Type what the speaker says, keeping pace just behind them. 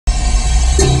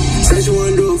Said she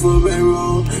wanna do it for a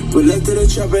bankroll. But left to the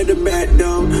trap at the back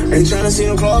door. Ain't tryna see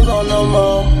them clothes on no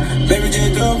more. Baby,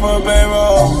 just do it for a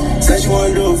bankroll. Said she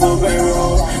wanna do it for a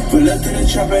bankroll. But left to the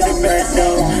trap at the back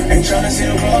door. Ain't tryna see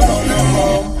them clothes on no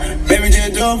more. Baby,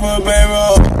 just do it for a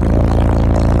bankroll.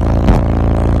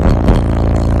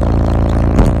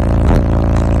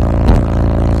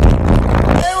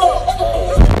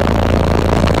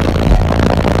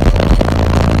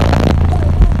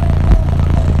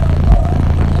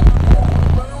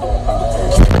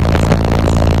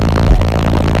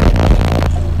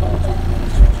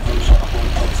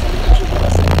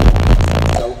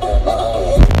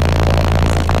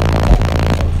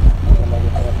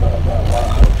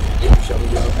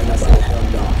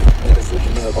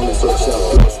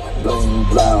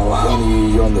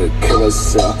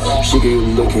 She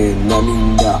keep looking at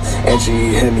me now, and she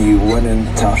hit me when in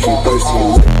town. She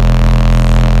thirsty.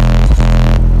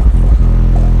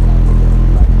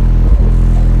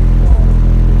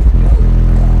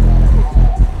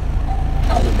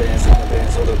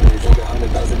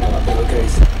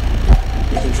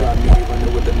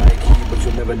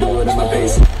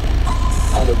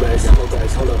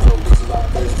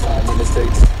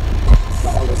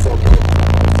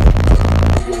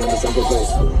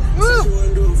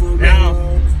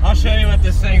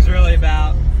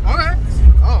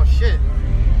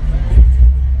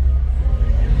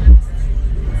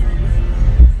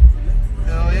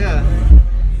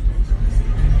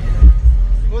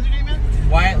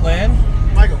 Wyatt, Lynn.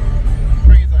 Michael.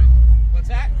 Frankenstein. What's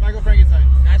that? Michael Frankenstein.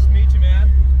 Nice to meet you, man.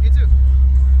 You too.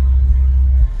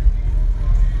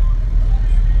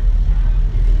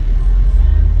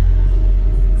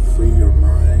 Free your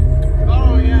mind.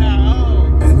 Oh, yeah.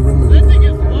 Oh. And remember, That thing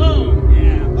is low.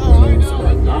 Yeah. Oh, I know.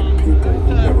 are not people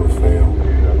who never fail,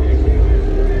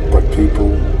 but people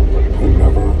who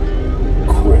never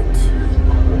quit.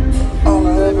 All I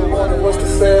ever wanted was to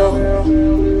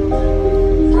sell.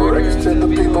 Records to the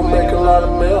people make a lot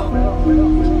of mail.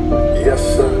 Yes,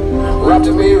 sir. Rap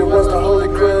to me, it was the holy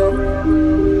grail.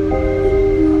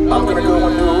 I'm gonna go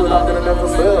and do it, I'm gonna never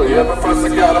fail. Yeah, but first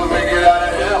I gotta make it out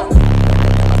of hell.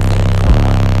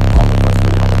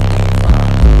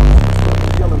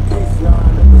 Yelling peace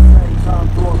sign at the same time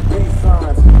throwing peace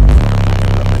signs.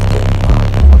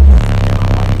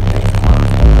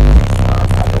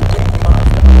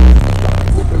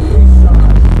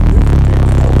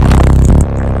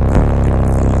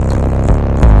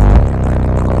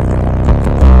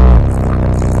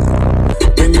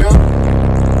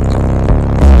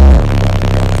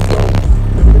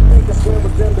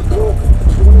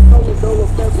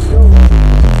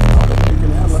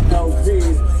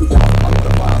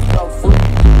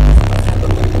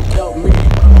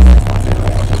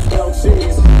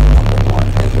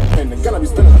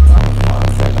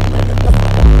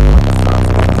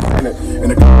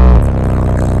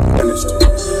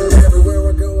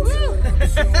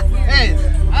 Hey,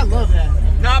 I love that.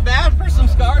 Not bad for some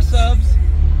Skar subs.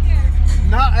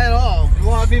 Not at all. A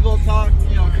lot of people talk,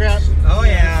 crap. Oh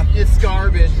yeah. It's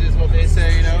garbage is what they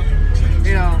say,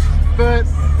 But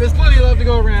there's plenty of love to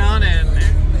go around, and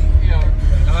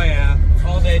Oh yeah.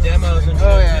 All day demos and shit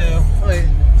oh yeah. too. Oh,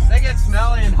 yeah. They get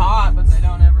smelly and hot, but